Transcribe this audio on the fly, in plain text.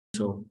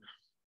So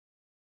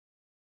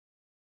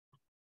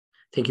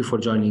thank you for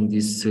joining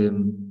this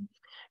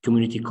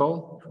community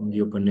call from the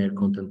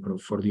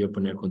OpenAIRE for the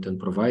OpenAIRE content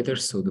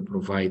providers. So the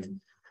provide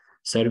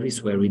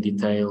service where we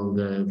detail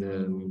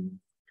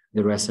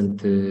the recent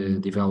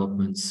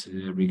developments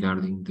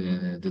regarding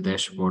the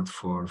dashboard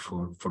for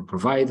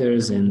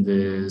providers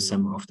and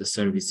some of the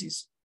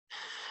services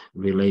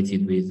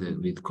related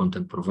with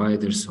content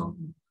providers, so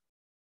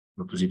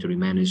repository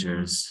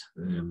managers,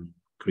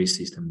 CRIS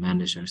system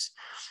managers,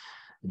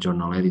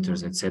 journal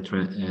editors,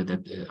 etc.,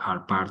 that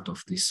are part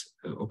of this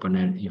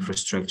OpenAIRE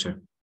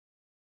infrastructure.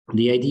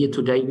 The idea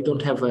today, we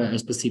don't have a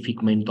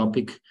specific main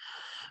topic.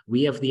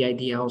 We have the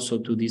idea also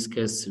to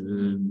discuss,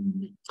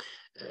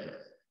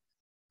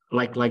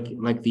 like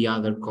the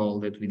other call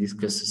that we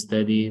discussed, a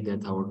study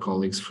that our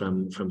colleagues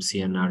from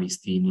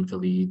CNRST in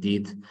Italy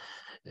did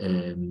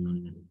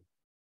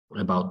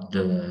about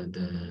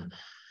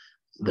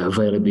the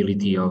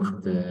availability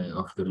of the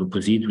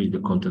repository, the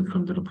content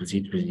from the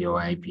repository, the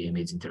OI,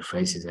 PMH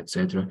interfaces,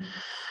 etc.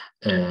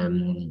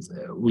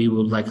 We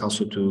would like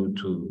also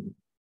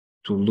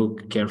to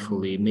look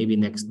carefully, maybe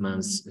next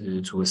month,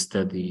 to a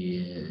study,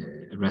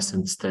 a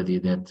recent study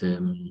that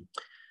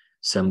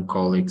some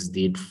colleagues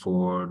did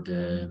for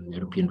the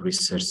European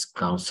Research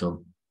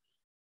Council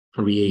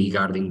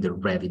regarding the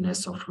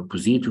readiness of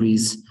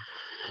repositories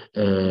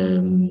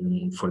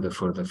for the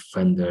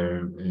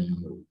funder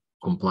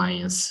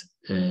compliance.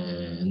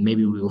 And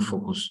maybe we will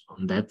focus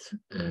on that.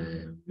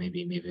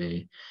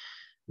 Maybe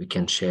we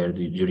can share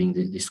during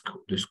this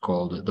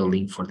call the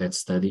link for that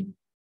study.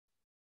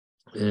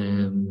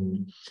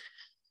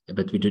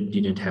 But we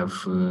didn't have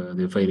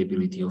the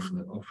availability of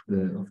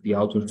the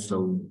authors,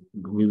 so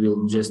we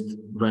will just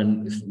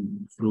run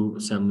through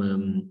some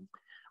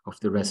of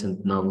the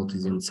recent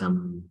novelties and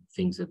some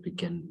things that we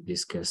can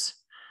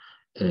discuss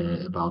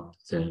about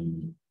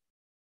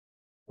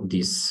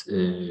these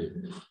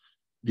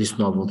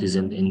novelties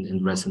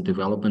and recent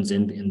developments,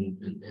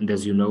 and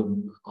as you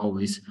know,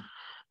 always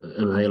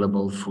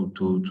available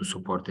to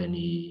support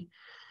any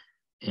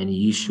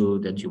issue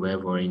that you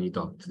have or any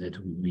doubt that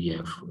we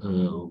have.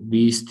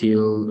 We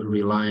still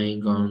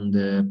relying on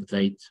the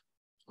update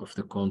of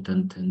the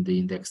content and the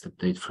indexed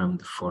update from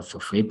the 4th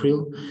of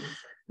April.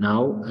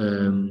 Now,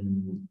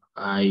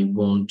 I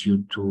want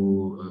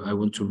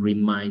to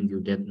remind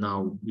you that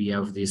now we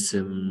have this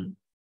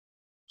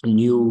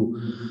new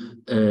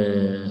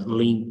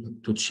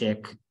link to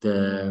check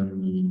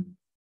the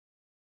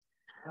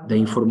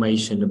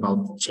information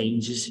about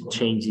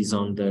changes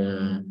on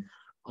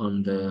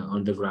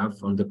the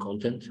graph, on the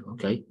content.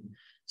 Okay,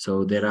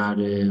 so there are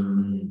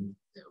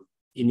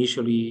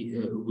initially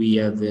we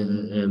had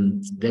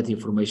that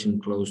information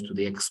close to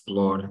the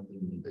Explore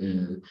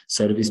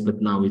service,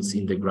 but now it's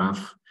in the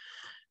graph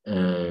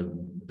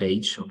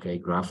page. Okay,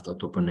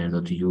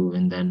 graph.openaire.eu,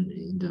 and then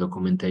in the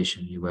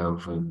documentation you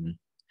have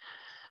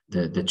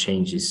the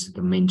changes,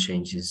 the main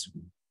changes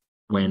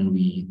when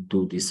we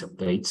do these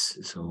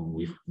updates. So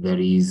if there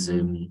is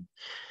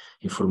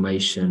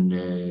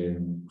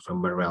information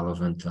from a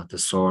relevant data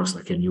source,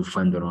 like a new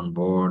funder on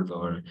board,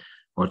 or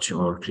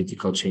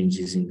critical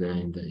changes in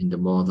the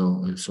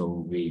model, and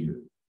so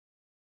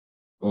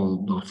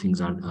all those things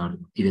are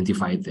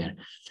identified there.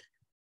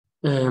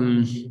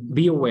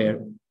 Be aware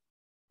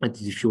that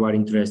if you are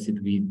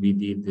interested, we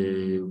did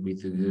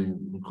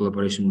in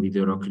collaboration with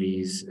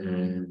Eurocris,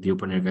 the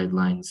OpenAIRE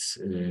guidelines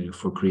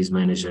for CRIS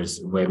managers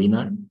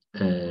webinar.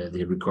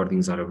 The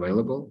recordings are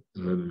available.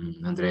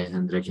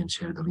 Andre can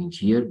share the link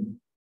here.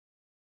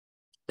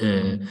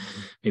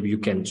 Maybe you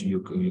can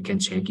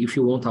check if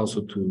you want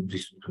also to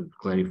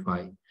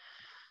clarify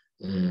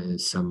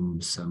some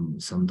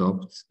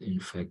doubts. In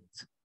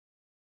fact,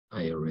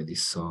 I already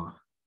saw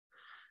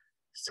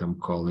some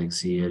colleagues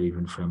here,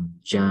 even from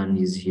Jan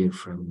is here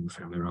from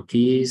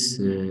Eurocris.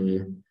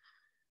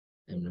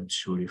 I'm not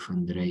sure if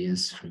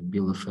Andreas from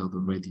Bielefeld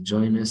already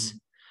joined us,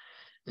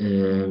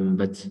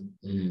 but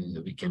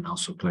we can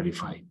also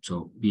clarify.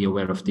 So be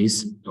aware of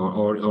this,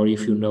 or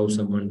if you know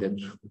someone that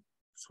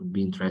would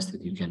be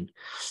interested, you can.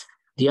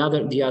 The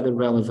other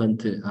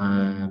relevant,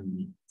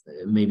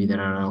 maybe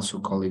there are also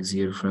colleagues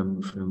here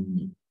from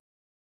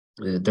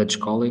Dutch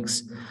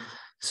colleagues.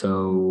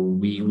 So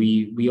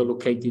we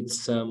allocated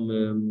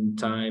some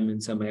time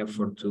and some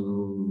effort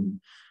to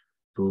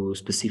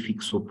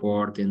specific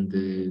support and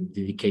the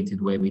dedicated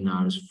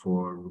webinars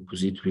for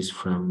repositories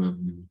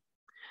from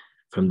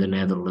the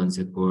Netherlands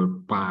that were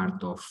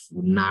part of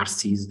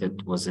NARCIS,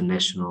 that was a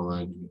national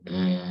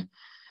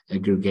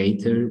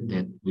aggregator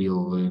that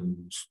will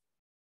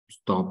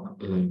stop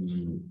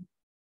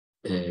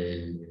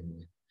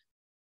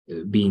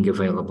being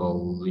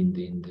available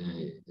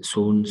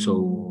soon. So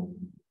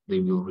they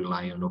will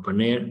rely on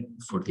OpenAIRE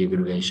for the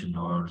aggregation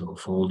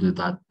of all the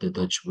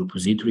Dutch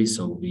repositories.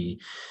 So we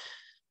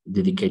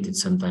dedicated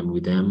some time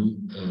with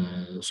them.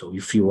 So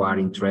if you are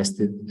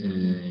interested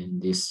in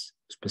this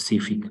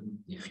specific,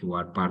 if you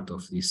are part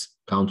of this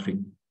country,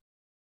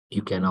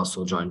 you can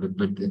also join.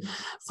 But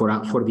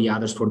for the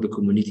others, for the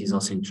community, is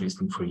also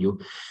interesting for you.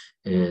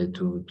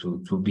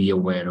 to be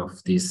aware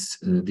of this,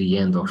 the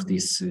end of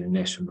this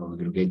national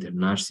aggregator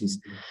NARCIS,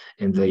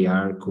 and they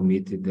are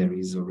committed. There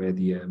is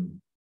already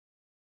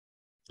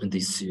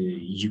this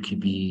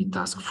UKB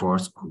task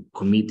force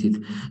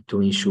committed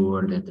to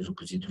ensure that the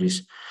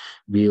repositories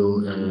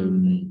will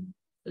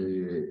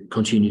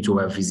continue to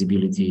have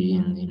visibility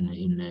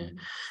in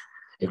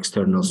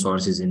external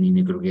sources and in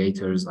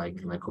aggregators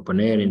like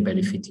OpenAIRE, and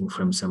benefiting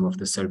from some of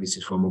the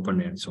services from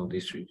OpenAIRE. So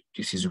this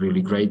is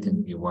really great,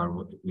 and we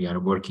are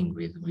working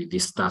with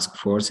this task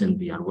force, and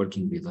we are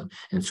working with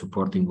and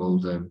supporting all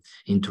the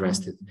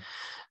interested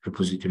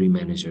repository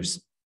managers.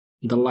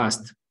 The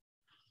last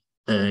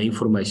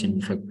information,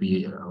 in fact,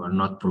 we are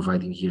not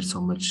providing here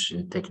so much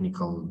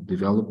technical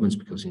developments,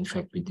 because in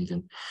fact we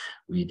didn't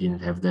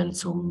have done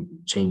some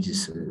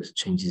changes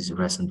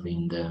recently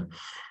in the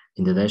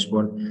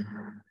dashboard.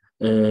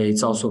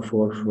 It's also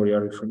for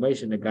your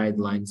information, a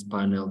guidelines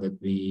panel that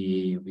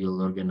we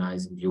will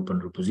organize in the open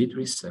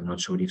repositories. I'm not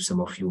sure if some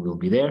of you will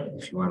be there.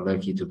 If you are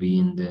lucky to be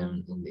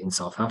in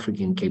South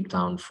Africa, in Cape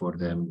Town, for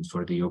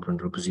the open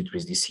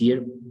repositories this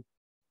year.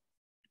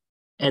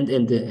 And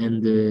the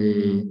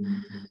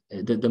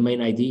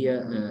main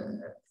idea,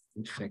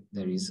 in fact,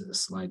 there is a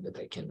slide that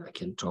I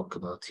can talk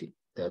about it,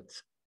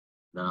 that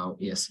now.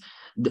 Yes,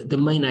 the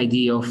main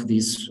idea of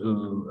this,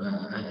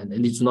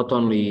 and it's not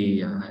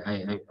only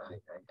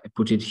I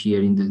put it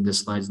here in the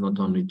slides, not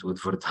only to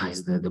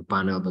advertise the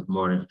panel, but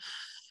more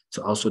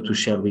so also to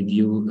share with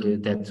you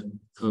that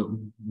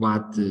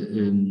what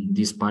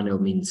this panel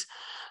means.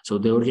 So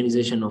the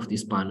organization of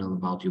this panel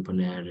about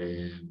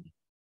OpenAIRE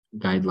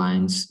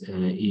guidelines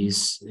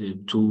is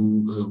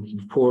to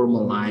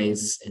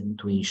formalize and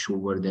to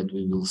ensure that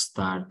we will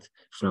start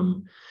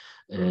from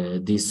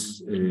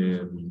this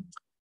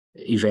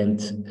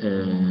event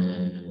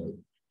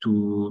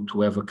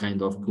to have a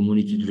kind of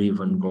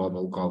community-driven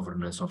global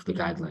governance of the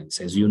guidelines.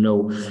 As you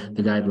know,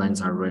 the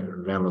guidelines are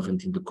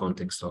relevant in the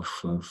context of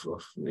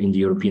in the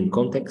European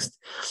context,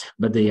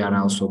 but they are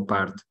also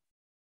part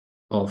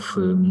of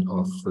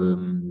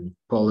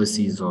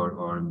policies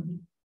or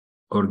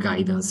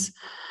guidance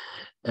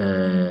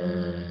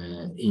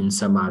in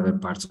some other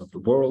parts of the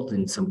world,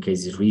 in some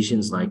cases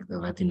regions like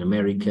Latin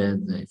America,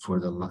 for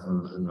the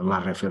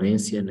La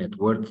Referencia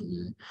network,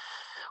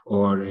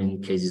 or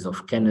in cases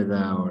of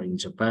Canada or in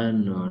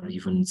Japan, or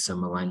even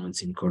some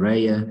alignments in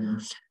Korea.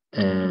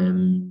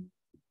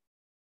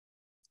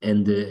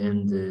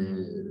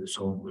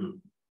 So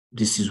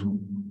this is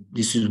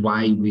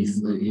why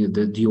with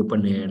the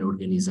OpenAIRE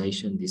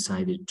organization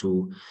decided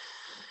to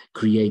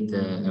create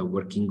a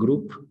working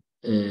group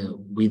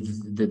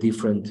with the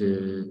different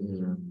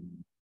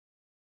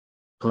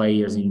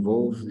players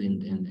involved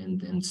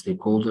and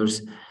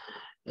stakeholders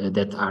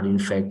that are in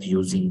fact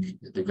using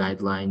the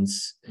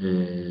guidelines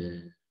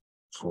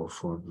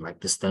for like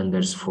the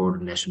standards for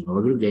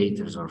national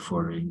aggregators, or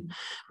for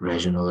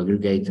regional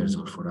aggregators,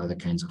 or for other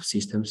kinds of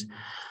systems.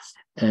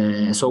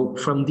 So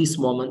from this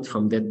moment,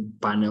 from that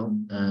panel,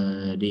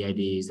 the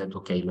idea is that,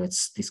 okay,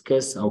 let's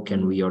discuss how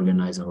can we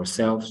organize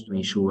ourselves to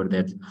ensure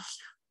that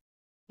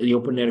the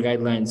OpenAIRE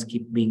guidelines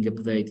keep being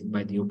updated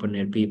by the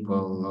OpenAIRE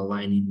people,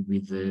 aligning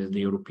with the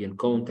European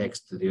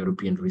context, the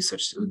European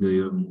research,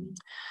 the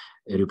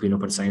European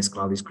Open Science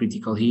Cloud is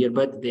critical here.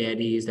 But the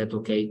idea is that,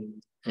 okay,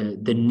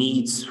 the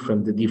needs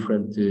from the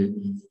different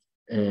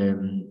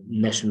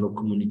national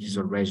communities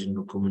or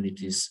regional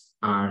communities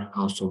are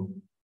also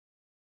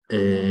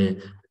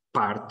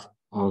part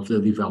of the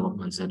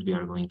developments that we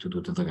are going to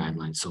do to the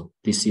guidelines. So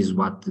this is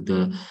what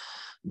the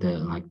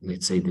like,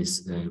 let's say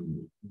this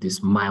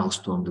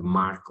milestone, the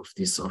mark of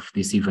this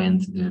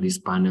event, this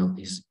panel,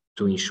 is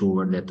to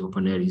ensure that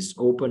OpenAIRE is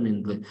open,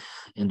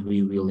 and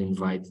we will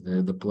invite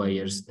the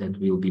players that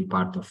will be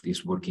part of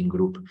this working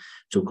group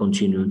to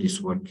continue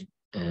this work.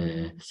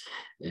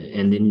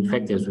 And in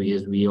fact, as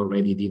we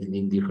already did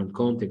in different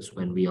contexts,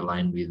 when we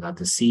align with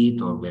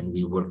DataSeed, or when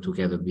we work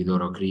together with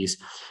Eurocris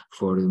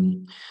for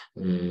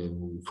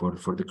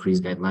the CRIS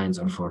guidelines,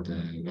 or for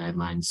the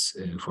guidelines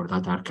for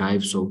data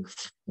archive. So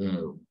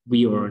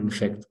we are in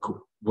fact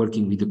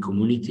working with the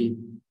community,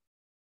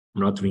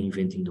 not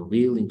reinventing the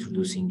wheel,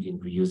 introducing and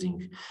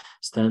reusing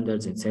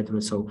standards, etc.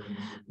 So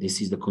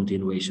this is the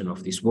continuation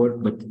of this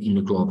work, but in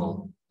a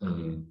global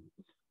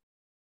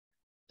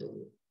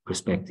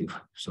perspective.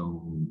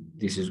 So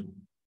this is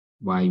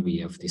why we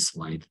have this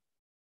slide.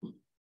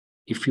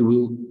 If you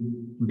will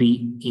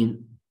be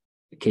in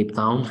Cape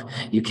Town,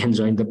 you can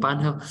join the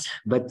panel,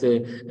 but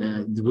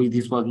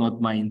this was not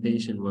my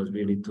intention. Was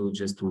really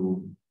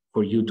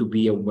for you to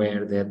be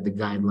aware that the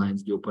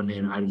guidelines, the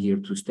OpenAIRE, are here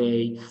to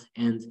stay,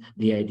 and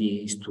the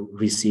idea is to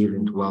receive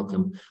and to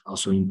welcome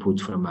also input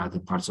from other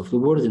parts of the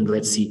world. And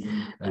let's see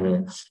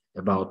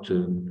about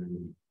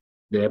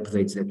the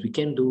updates that we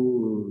can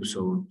do.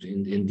 So,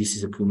 and this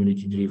is a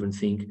community-driven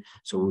thing,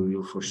 so we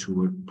will for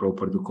sure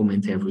proper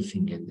document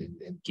everything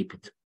and keep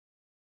it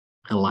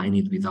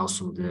aligned with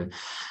also the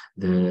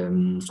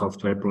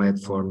software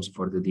platforms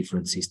for the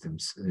different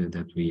systems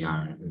that we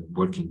are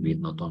working with,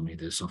 not only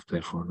the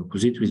software for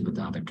repositories, but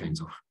other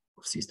kinds of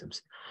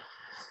systems.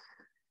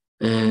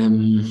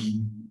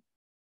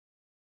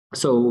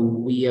 So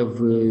we have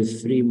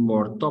 3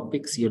 more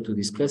topics here to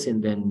discuss,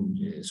 and then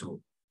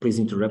so please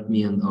interrupt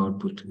me or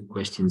put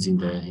questions in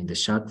the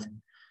chat.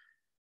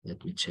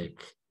 Let me check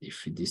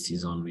if this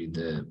is only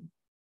the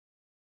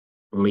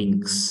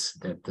links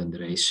that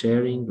Andre is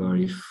sharing, or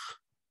if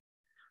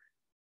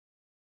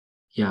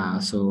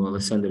so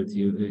Alessandra,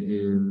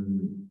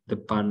 the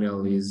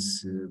panel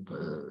is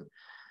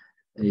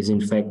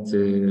in fact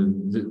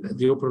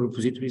the Open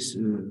Repositories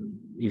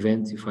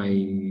event. If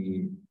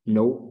I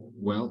know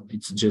well,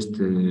 it's just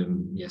a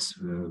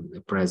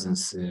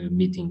presence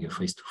meeting, a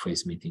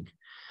face-to-face meeting.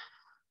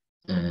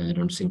 I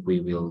don't think we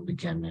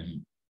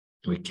can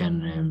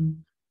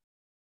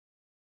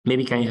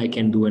maybe I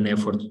can do an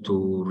effort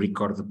to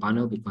record the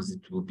panel, because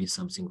it will be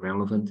something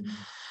relevant,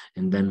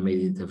 and then make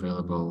it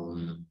available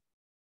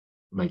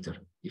later.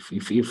 If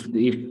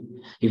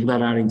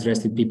there are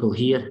interested people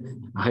here,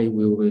 I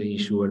will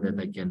ensure that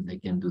I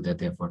can do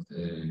that effort,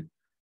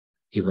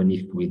 even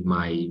if with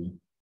my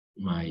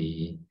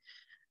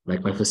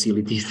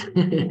facilities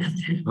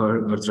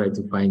or try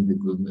to find the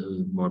good,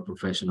 more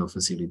professional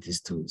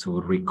facilities to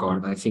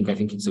record. I think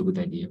it's a good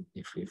idea.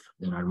 If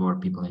there are more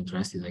people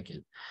interested,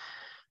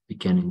 we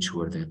can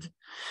ensure that.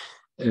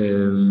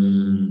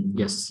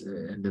 Yes,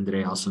 and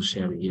Andre also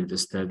shared here the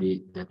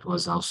study that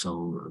was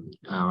also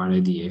our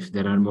idea. If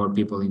there are more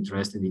people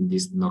interested in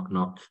this knock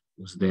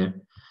was there.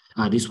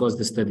 This was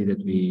the study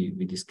that we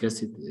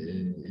discussed it,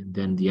 and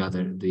then the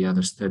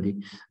other study,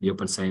 the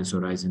Open Science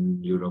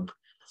Horizon Europe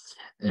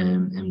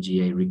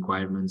MGA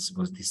requirements,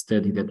 was the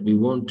study that we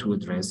want to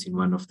address in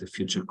one of the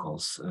future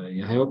calls.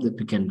 I hope that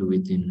we can do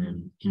it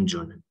in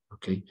June,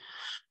 okay,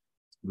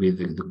 with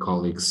the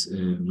colleagues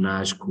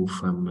Nashku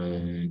from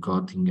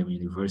Göttingen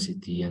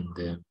University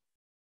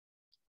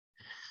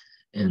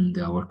and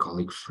our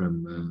colleague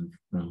from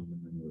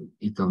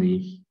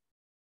Italy,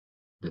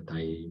 that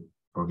I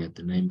forget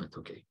the name, but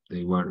okay,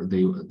 they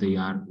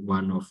are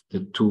one of the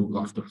 2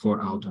 of the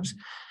 4 authors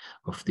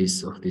of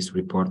this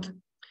report.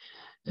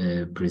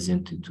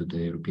 Presented to the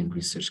European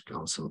Research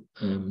Council.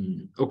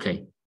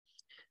 Okay,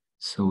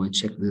 so I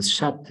check the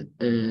chat.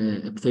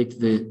 Update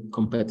the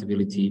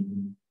compatibility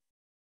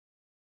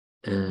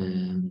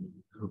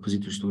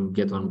repositories to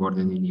get on board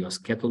in the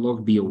EOSC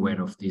catalog. Be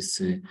aware of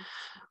this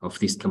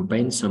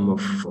campaign. Some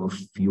of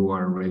you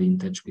are already in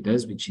touch with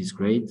us, which is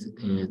great,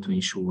 to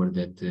ensure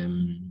that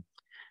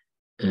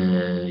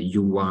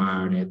you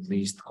are at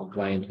least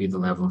compliant with the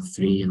level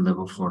 3 and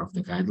level 4 of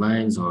the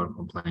guidelines, or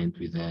compliant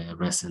with the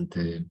recent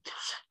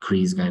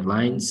CREASE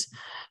guidelines.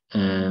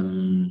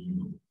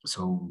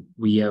 So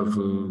we have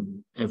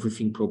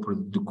everything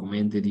properly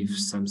documented. If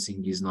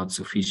something is not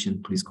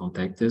sufficient, please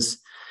contact us.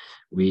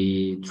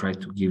 We try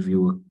to give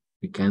you a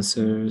quick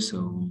answer.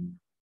 So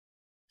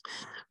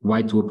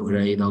why to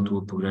upgrade, how to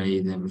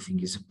upgrade,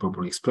 everything is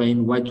properly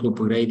explained. Why to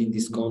upgrade in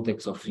this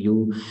context of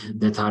you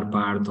that are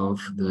part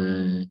of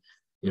the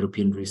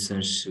European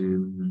Research,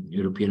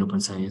 European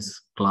Open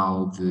Science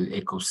Cloud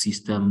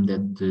ecosystem,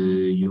 that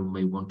you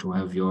may want to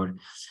have your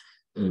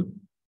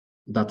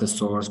data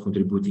source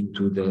contributing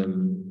to the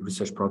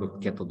research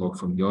product catalog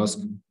from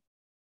EOSC.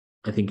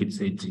 I think it's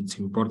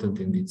important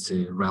and it's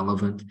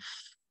relevant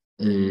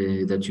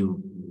that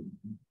you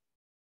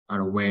are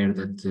aware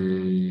that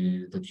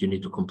you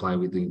need to comply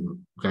with the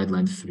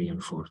guidelines 3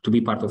 and 4. To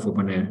be part of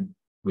OpenAIRE,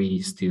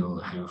 we still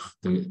have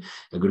the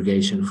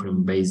aggregation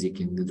from basic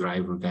and the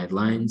driver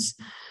guidelines.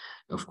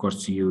 Of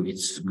course,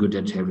 it's good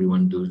that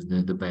everyone does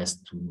the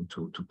best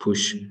to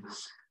push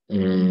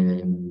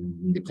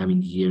in the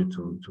coming year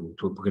to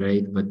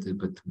upgrade, but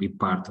be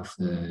part of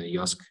the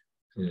EOSC.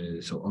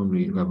 So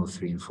only level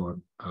 3 and 4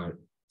 are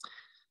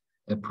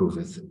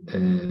approved.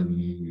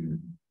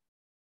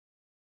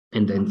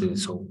 And then,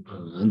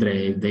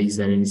 Andre, is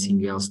there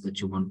anything else that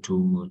you want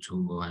to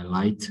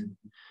highlight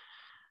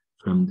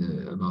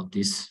about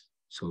this?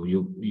 So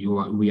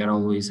we are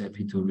always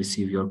happy to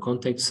receive your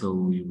contact. So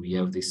we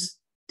have this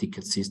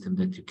ticket system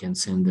that you can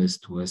send us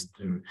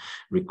the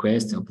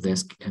request,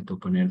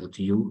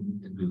 helpdesk@openaire.eu,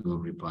 and we will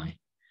reply.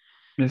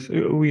 Yes,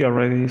 we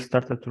already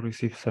started to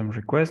receive some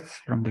requests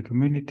from the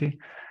community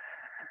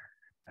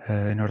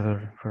in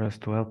order for us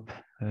to help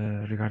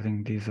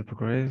regarding these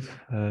upgrades,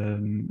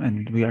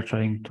 and we are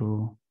trying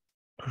to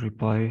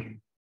reply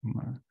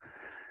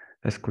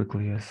as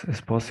quickly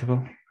as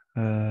possible.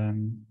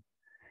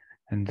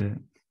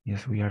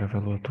 Yes, we are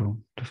available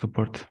to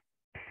support.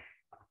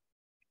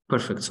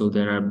 Perfect. So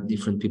there are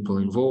different people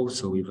involved.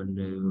 So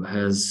even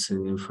has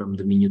from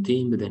the Menu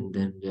team, but then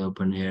the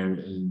OpenAIRE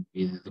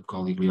with the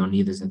colleague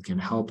Leonidas that can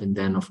help, and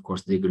then of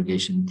course the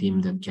aggregation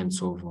team that can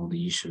solve all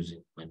the issues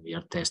when we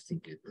are testing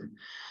it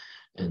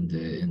and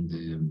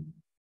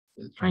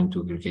trying to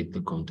aggregate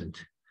the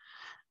content.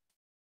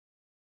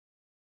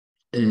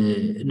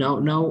 Now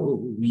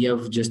we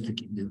have just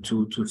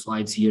two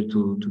slides here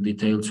to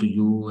detail to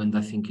you, and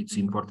I think it's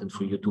important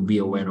for you to be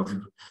aware of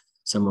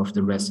some of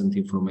the recent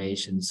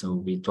information. So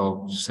we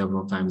talked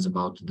several times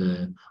about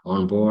the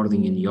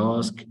onboarding in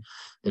IOSC,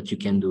 that you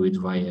can do it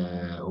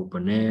via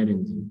OpenAIRE,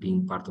 and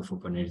being part of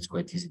OpenAIRE, it's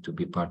quite easy to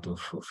be part of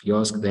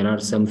IOSC. There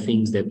are some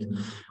things that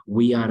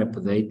we are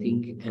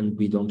updating and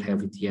we don't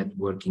have it yet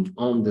working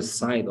on the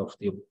side of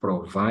the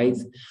provide,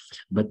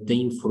 but the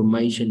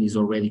information is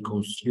already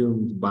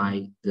consumed by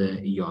the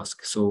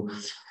IOSC. So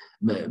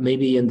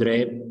maybe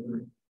Andre,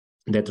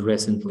 that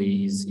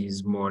recently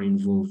is more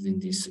involved in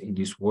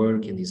this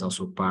work and is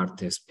also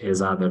part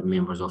as other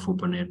members of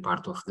OpenAIRE,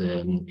 part of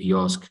the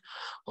IOSC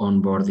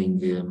onboarding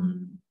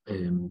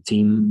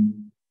team,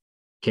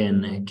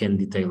 can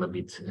detail a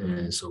bit.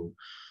 So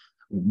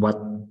what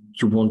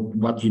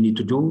you need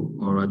to do,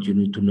 or what you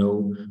need to know,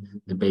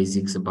 the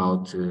basics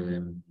about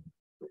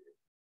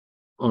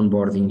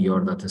onboarding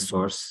your data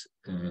source,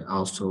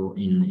 also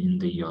in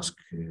the IOSC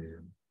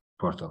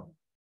portal.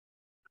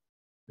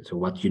 So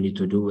what you need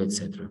to do,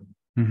 etc.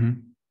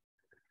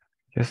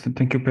 Yes,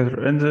 thank you, Pedro.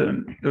 And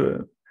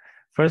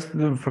first,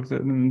 for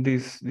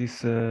this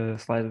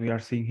slide we are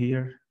seeing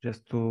here,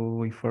 just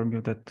to inform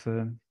you that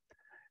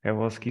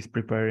EOSC is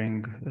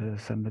preparing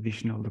some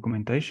additional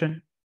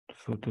documentation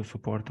to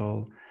support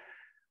all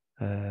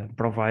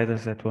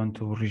providers that want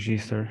to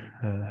register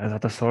a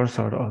data source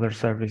or other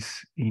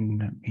service in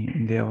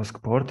the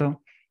EOSC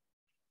portal.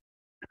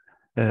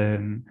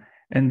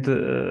 And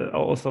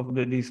also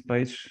this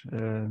page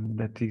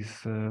that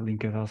is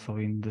linked also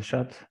in the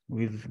chat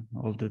with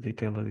all the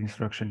detailed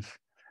instructions.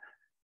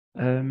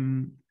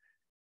 And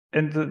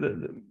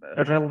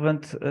a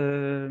relevant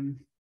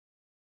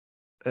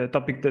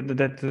topic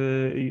that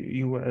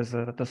you as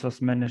a data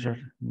source manager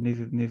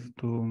need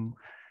to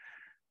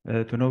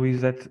know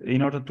is that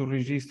in order to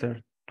register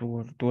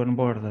to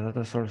onboard a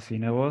data source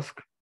in EOSC,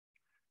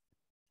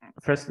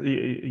 first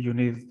you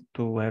need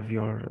to have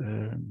your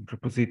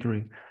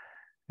repository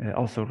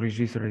also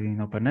registered in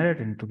OpenAIRE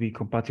and to be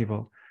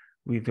compatible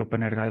with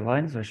OpenAIRE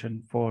guidelines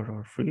version 4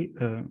 or 3,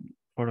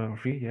 4 or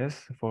 3,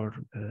 yes, for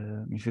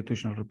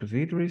institutional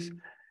repositories,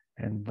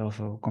 and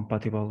also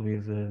compatible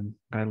with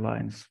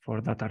guidelines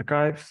for data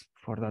archives,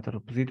 for data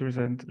repositories,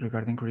 and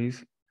regarding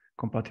queries,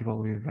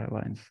 compatible with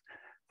guidelines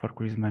for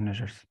queries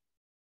managers.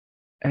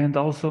 And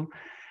also,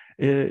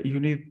 you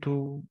need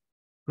to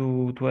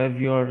have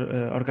your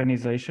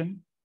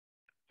organization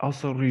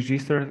also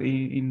registered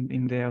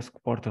in the EOSC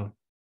portal.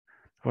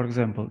 For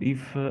example,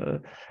 if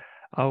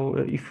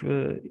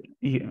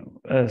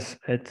us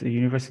at the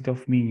University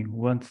of Minho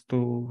want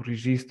to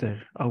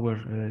register our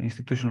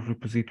institutional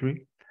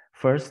repository,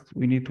 first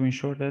we need to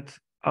ensure that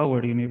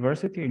our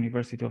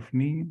University of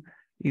Minho,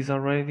 is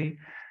already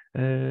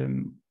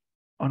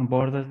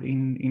onboarded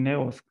in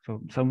EOSC.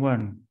 So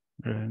someone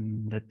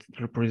that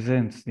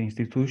represents the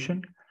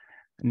institution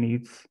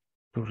needs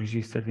to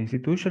register the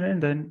institution,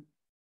 and then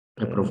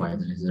a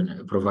provider is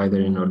a provider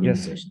in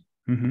organization.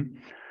 Yes.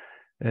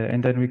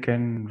 And then we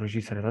can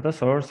register a data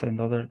source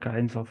and other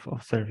kinds of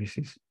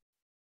services.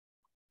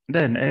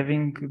 Then,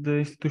 having the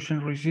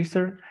institution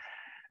registered,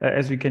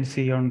 as we can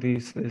see on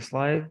this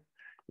slide,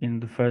 in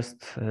the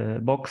first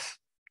box,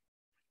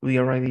 we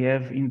already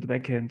have in the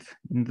backend,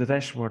 in the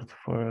dashboard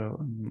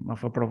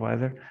of a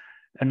provider,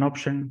 an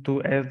option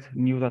to add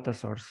new data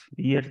source.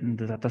 Here,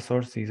 the data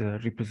source is a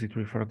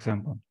repository, for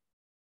example.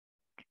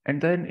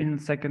 And then in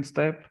the second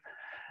step,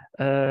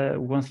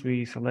 once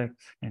we select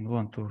and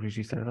want to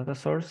register a data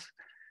source,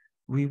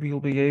 we will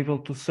be able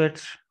to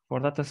search for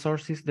data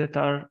sources that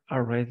are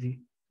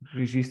already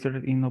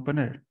registered in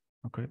OpenAIRE.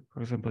 Okay,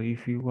 for example,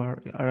 if you are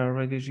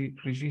already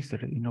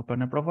registered in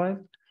OpenAIRE Provide,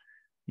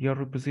 your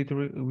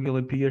repository will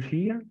appear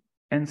here,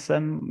 and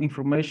some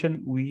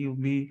information will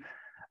be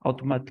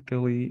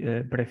automatically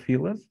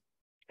pre-filled,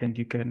 and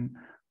you can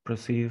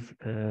proceed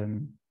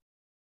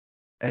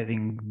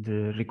adding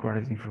the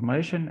required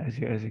information.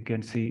 As you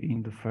can see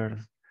in the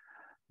first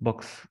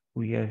box,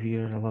 we have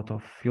here a lot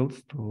of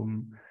fields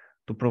to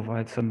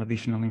provide some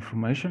additional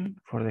information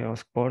for the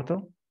EOSC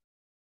portal.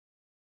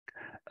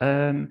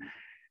 And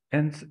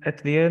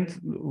at the end,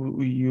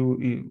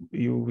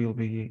 you will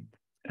be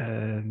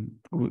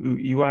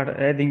you are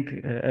adding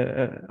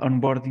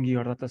onboarding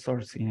your data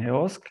source in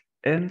EOSC,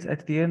 and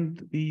at the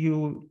end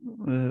you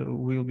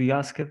will be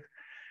asked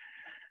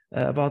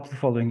about the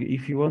following: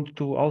 if you want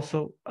to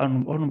also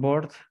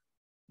onboard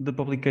the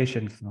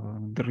publications,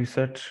 the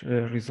research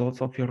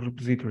results of your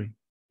repository,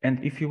 and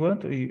if you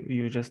want,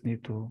 you just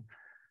need to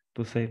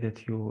say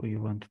that you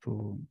want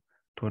to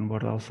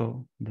onboard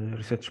also the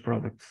research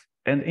products.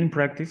 And in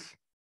practice,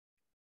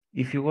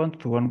 if you want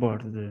to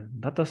onboard the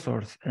data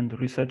source and the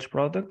research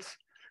products,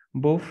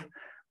 both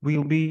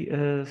will be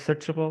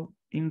searchable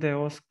in the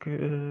EOSC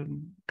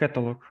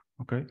catalog.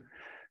 Okay,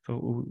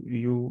 so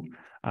you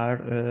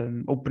are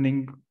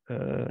opening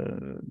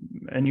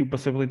a new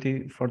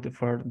possibility for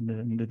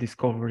the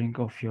discovering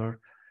of your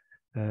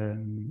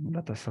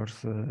data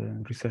source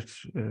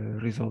research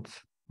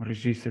results,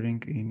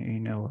 registering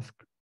in EOSC.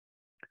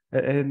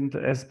 And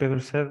as Pedro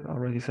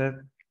already said,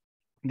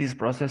 this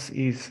process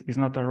is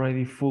not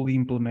already fully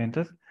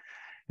implemented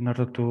in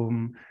order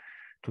to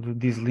do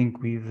this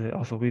link with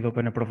also with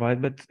OpenAIRE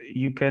Provide, but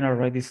you can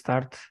already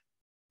start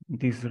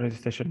this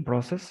registration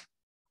process,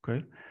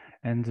 okay?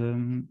 And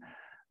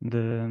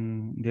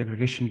the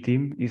aggregation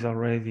team is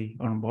already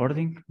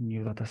onboarding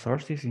new data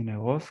sources in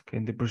EOSC,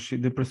 and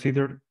the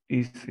procedure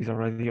is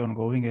already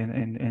ongoing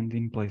and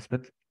in place.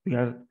 But we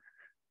are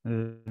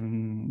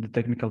the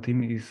technical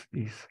team is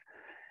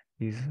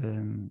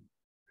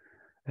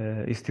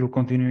still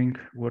continuing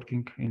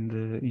working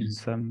in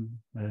some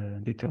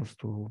details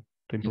to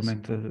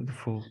implement the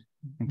full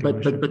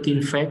integration. But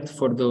in fact,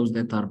 for those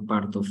that are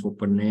part of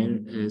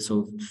OpenAIRE,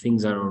 so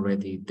things are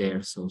already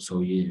there. So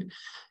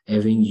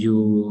having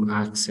you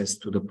access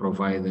to the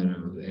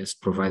provider as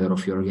provider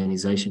of your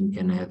organization, you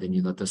can add a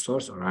new data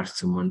source or ask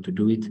someone to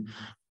do it.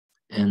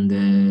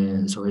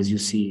 And so as you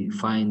see,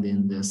 find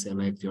and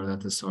select your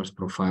data source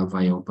profile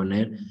via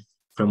OpenAIRE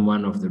from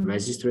one of the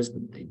registers.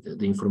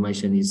 The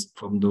information is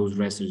from those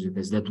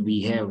registers that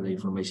we have the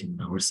information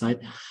on our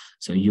site.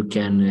 So you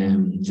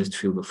can just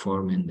fill the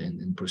form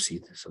and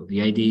proceed. So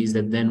the idea is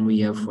that then we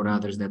have for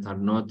others that are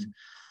not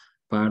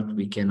part,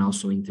 we can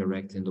also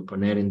interact in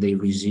OpenAIRE, and they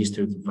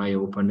registered via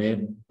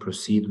OpenAIRE,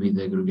 proceed with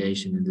the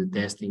aggregation and the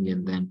testing,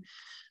 and then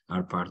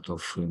are part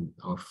of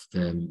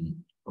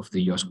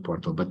the EOSC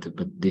portal. But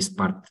this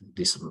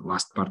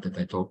last part that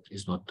I talked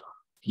is not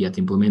yet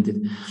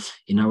implemented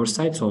in our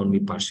site, so only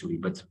partially.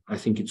 But I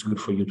think it's good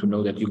for you to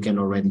know that you can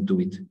already do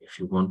it if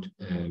you want,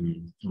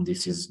 and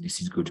this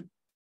is good.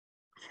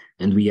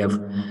 And we have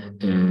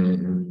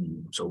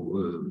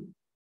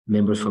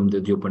members from the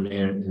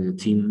OpenAIRE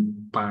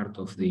team, part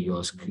of the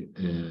EOSC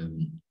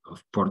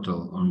of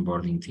portal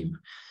onboarding team,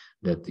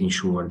 that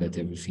ensure that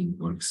everything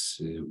works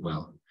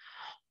well.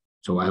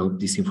 So I hope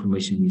this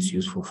information is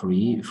useful for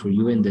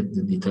you, and that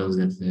the details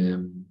that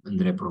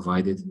André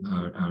provided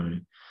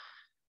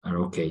are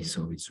okay.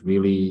 So it's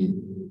really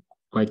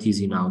quite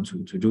easy now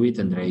to do it.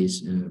 André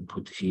is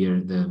put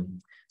here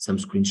some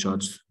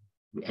screenshots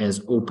as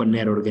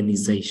OpenAIRE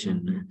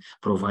organization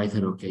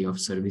provider, okay, of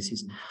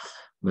services,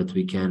 but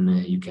you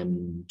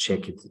can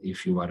check it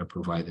if you are a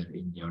provider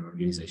in your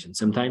organization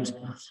sometimes.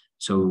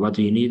 So what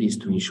you need is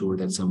to ensure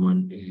that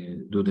someone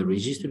do the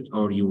register,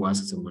 or you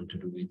ask someone to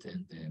do it,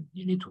 and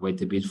you need to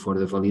wait a bit for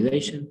the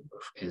validation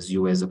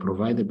as a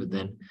provider. But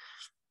then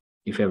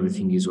if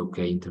everything is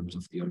okay in terms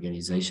of the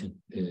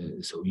organization,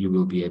 so you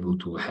will be able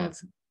to have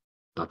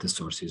data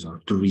sources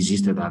or to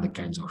register other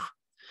kinds of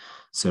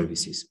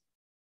services.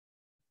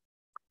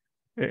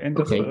 And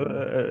okay.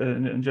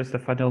 Just a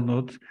final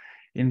note,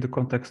 in the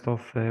context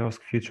of EOSC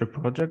Future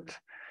project,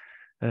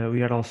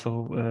 we are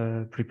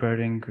also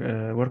preparing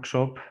a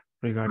workshop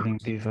regarding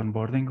this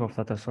onboarding of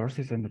data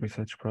sources and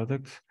research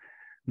products.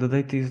 The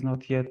date is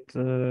not yet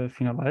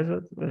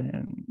finalized,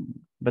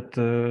 but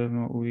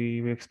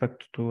we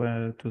expect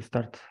to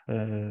start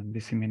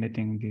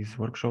disseminating this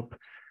workshop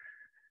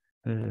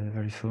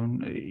very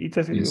soon.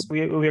 Yes.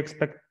 We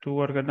expect to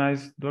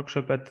organize the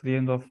workshop at the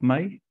end of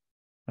May.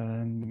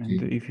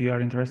 And if you are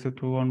interested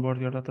to onboard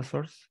your data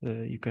source,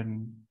 you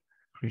can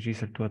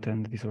register to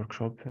attend this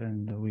workshop,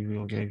 and we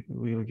will give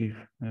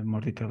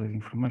more detailed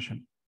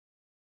information.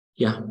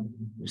 Yeah,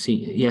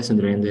 yes,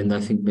 André, and I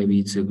think maybe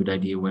it's a good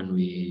idea when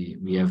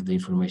we have the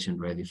information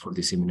ready for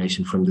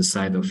dissemination from the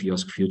side of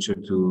EOSC Future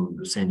to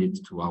send it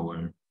to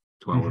our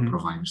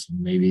providers,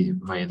 maybe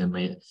via the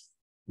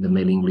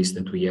mailing list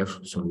that we have,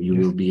 so you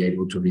will be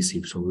able to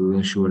receive. So we will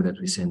ensure that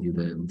we send you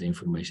the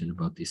information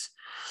about this.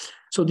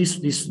 So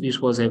this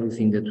was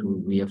everything that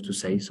we have to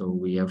say. So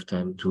we have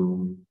time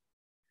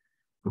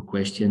for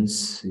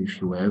questions if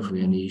you have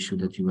any issue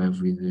that you have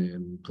with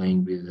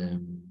playing with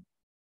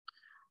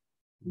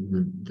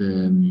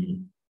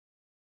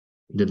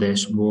the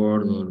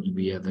dashboard, or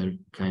the other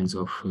kinds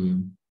of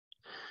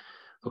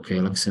okay,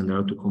 Alexander,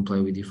 how to comply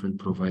with different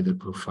provider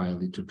profile,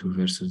 literature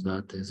versus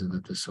data as a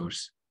data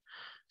source.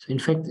 So in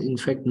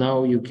fact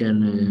now you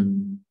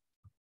can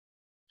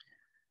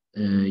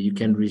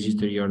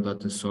register your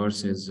data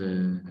source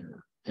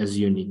as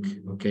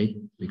unique, okay?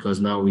 Because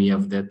now we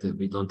have that,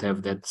 we don't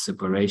have that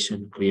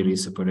clear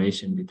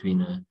separation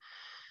between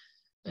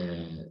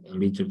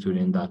literature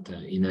and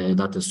data in a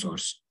data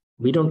source.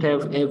 We don't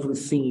have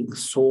everything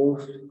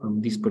solved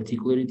from this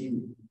particularity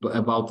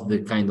about the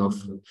kind of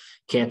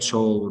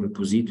catch-all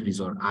repositories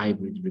or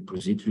hybrid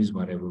repositories,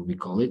 whatever we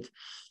call it,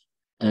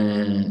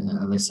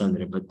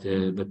 Alessandra. But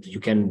you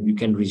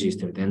can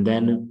register it, and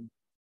then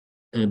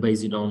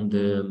based on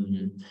the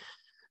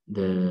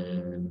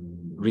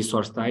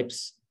resource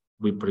types,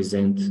 we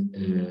present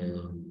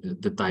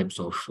the types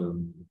of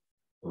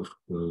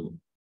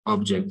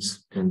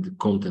objects and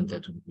content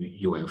that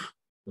you have.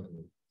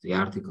 The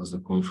articles, the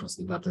conference,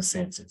 the data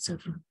sets,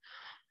 etc.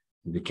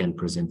 We can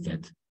present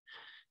that.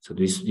 So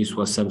this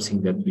was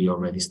something that we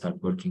already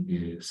started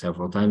working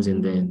several times,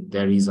 and then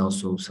there is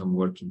also some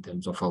work in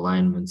terms of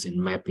alignments and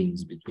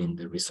mappings between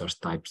the resource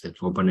types that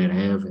OpenAIRE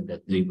have, and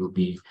that they will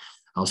be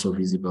also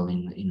visible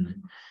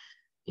in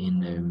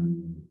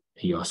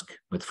EOSC.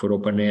 But for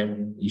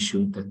OpenAIRE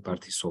issue, that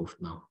part is solved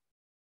now.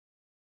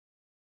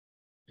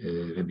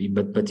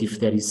 But if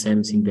there is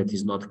something that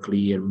is not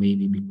clear,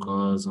 maybe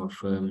because of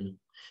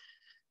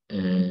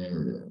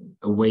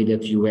a way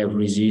that you have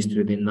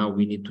registered and now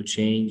we need to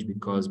change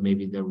because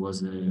maybe there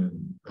was a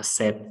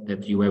set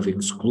that you have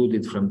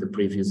excluded from the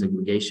previous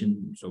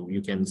aggregation. So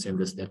you can send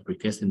us that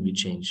request and we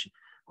change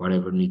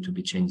whatever need to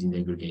be changed in the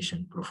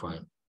aggregation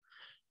profile.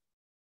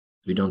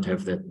 We don't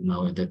have that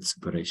now, that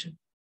separation.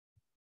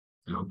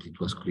 I hope it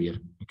was clear.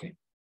 Okay.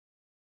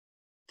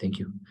 Thank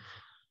you.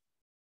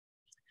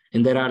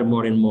 And there are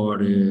more and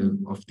more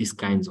of these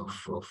kinds of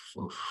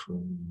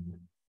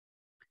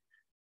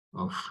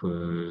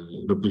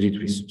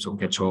repositories, so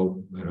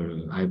catch-all,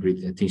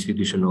 hybrid at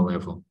institutional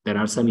level. There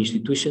are some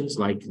institutions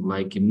like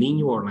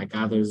Minho or like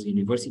others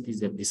universities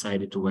that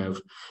decided to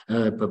have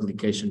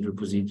publication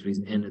repositories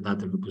and a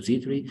data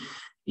repository.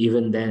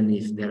 Even then,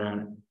 if there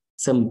are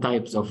some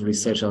types of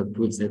research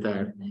outputs that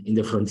are in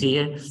the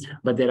frontier,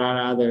 but there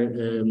are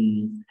other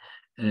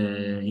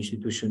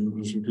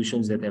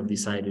institutions that have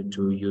decided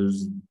to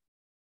use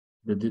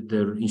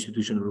the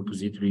institutional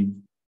repository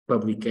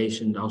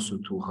publication also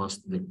to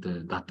host the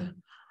data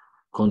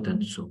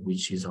content, so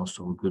which is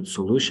also a good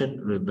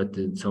solution. But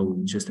so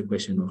just a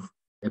question of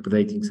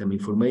updating some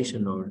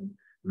information or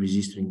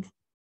registering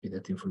with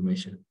that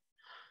information.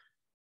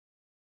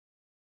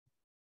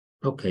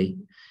 Okay,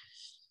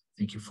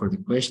 thank you for the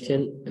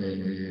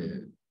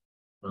question.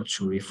 Not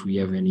sure if we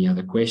have any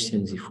other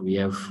questions. If we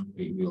have,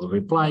 we will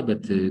reply,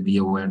 but be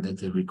aware that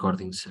the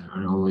recordings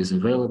are always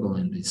available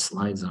and the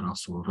slides are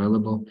also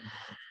available.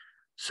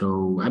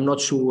 So I'm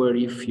not sure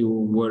if you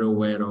were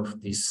aware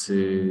of this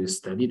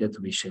study that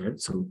we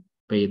shared, so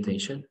pay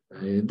attention.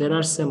 There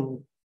are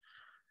some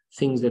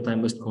things that I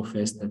must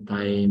confess that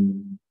I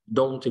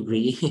don't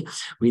agree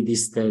with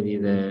this study.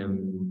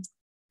 I'm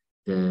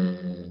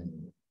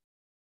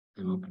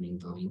opening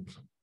the link.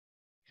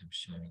 I'm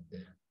sharing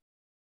there.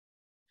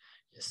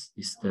 Yes,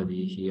 this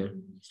study here.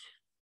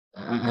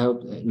 I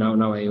hope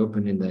now I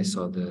opened and I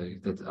saw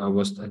that I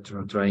was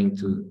trying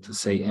to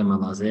say Emma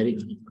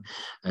Lazeri.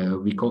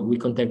 We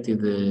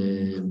contacted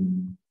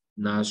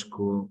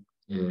NASCO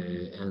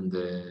and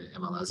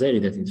Emma Lazeri,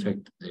 that in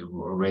fact they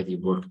already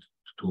worked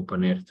to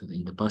OpenAIRE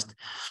in the past,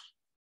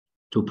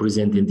 to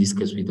present and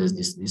discuss with us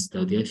this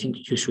study. I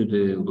think you should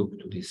look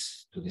to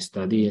this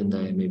study, and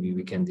maybe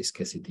we can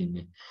discuss it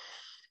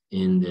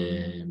in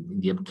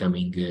the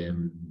upcoming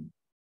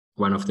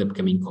one of the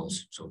upcoming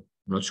calls. So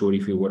I'm not sure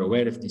if you were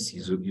aware if this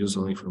is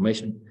useful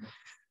information.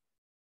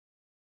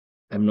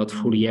 I'm not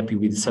fully happy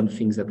with some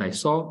things that I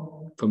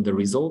saw from the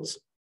results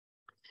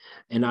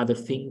and other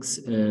things,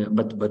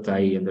 but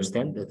I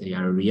understand that they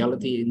are a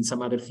reality. In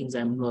some other things,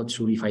 I'm not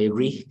sure if I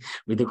agree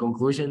with the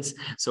conclusions.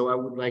 So I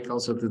would like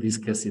also to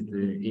discuss it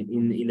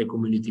in a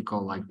community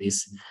call like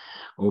this,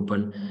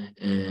 open,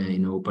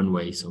 in an open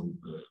way. So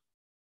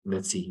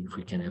let's see if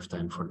we can have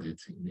time for that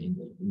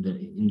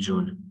in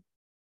June.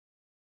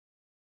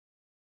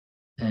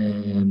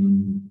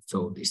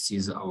 So this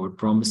is our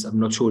promise. I'm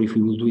not sure if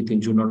we will do it in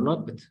June or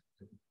not,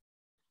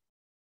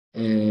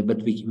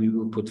 but we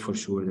will put for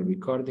sure the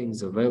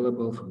recordings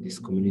available for this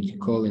community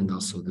call and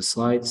also the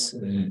slides,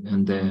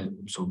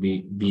 so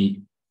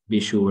be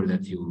sure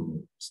that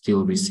you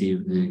still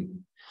receive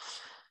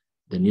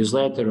the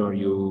newsletter, or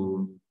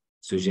you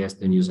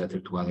suggest the newsletter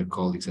to other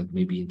colleagues that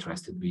may be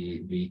interested.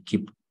 We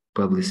keep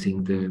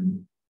publishing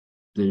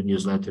the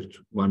newsletter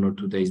 1 or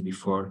 2 days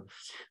before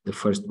the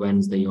first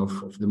Wednesday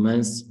of the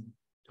month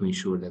to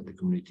ensure that the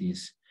community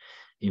is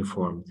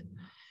informed.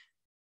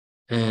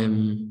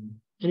 And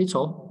it's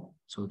all.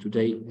 So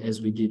today,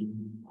 as we did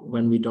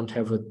when we don't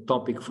have a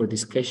topic for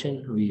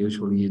discussion, we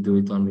usually do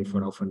it only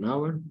for half an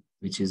hour,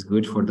 which is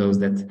good for those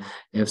that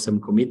have some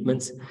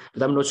commitments.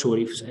 But I'm not sure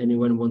if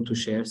anyone wants to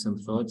share some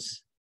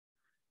thoughts.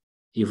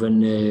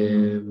 Even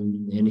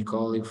any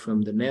colleague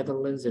from the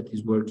Netherlands that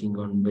is working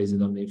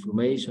based on the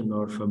information,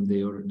 or from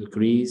the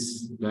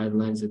decrees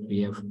guidelines that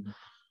we have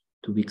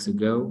 2 weeks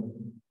ago.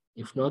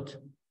 If not,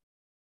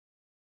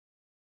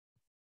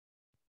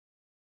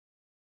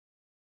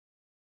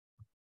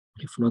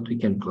 we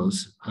can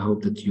close. I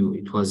hope that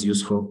it was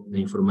useful, the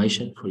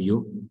information for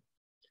you.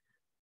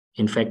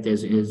 In fact,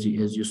 as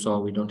you saw,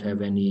 we don't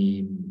have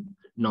any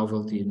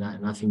novelty,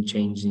 nothing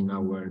changed in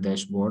our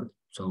dashboard.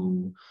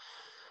 So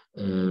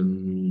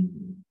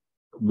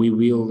we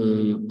will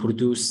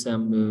produce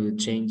some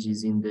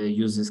changes in the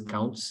users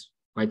counts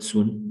quite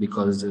soon,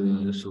 because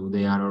so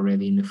they are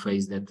already in the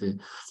phase that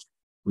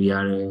we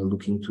are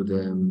looking to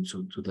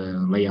the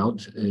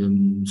layout.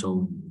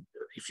 So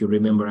if you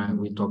remember,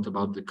 we talked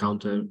about the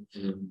counter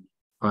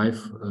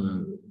 5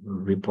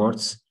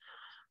 reports.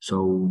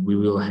 So we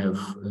will have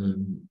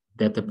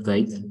that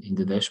update in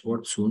the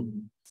dashboard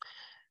soon.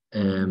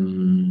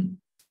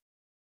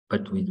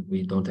 But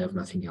we don't have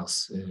nothing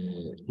else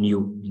new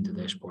in the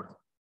dashboard.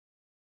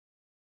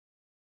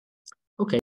 Okay.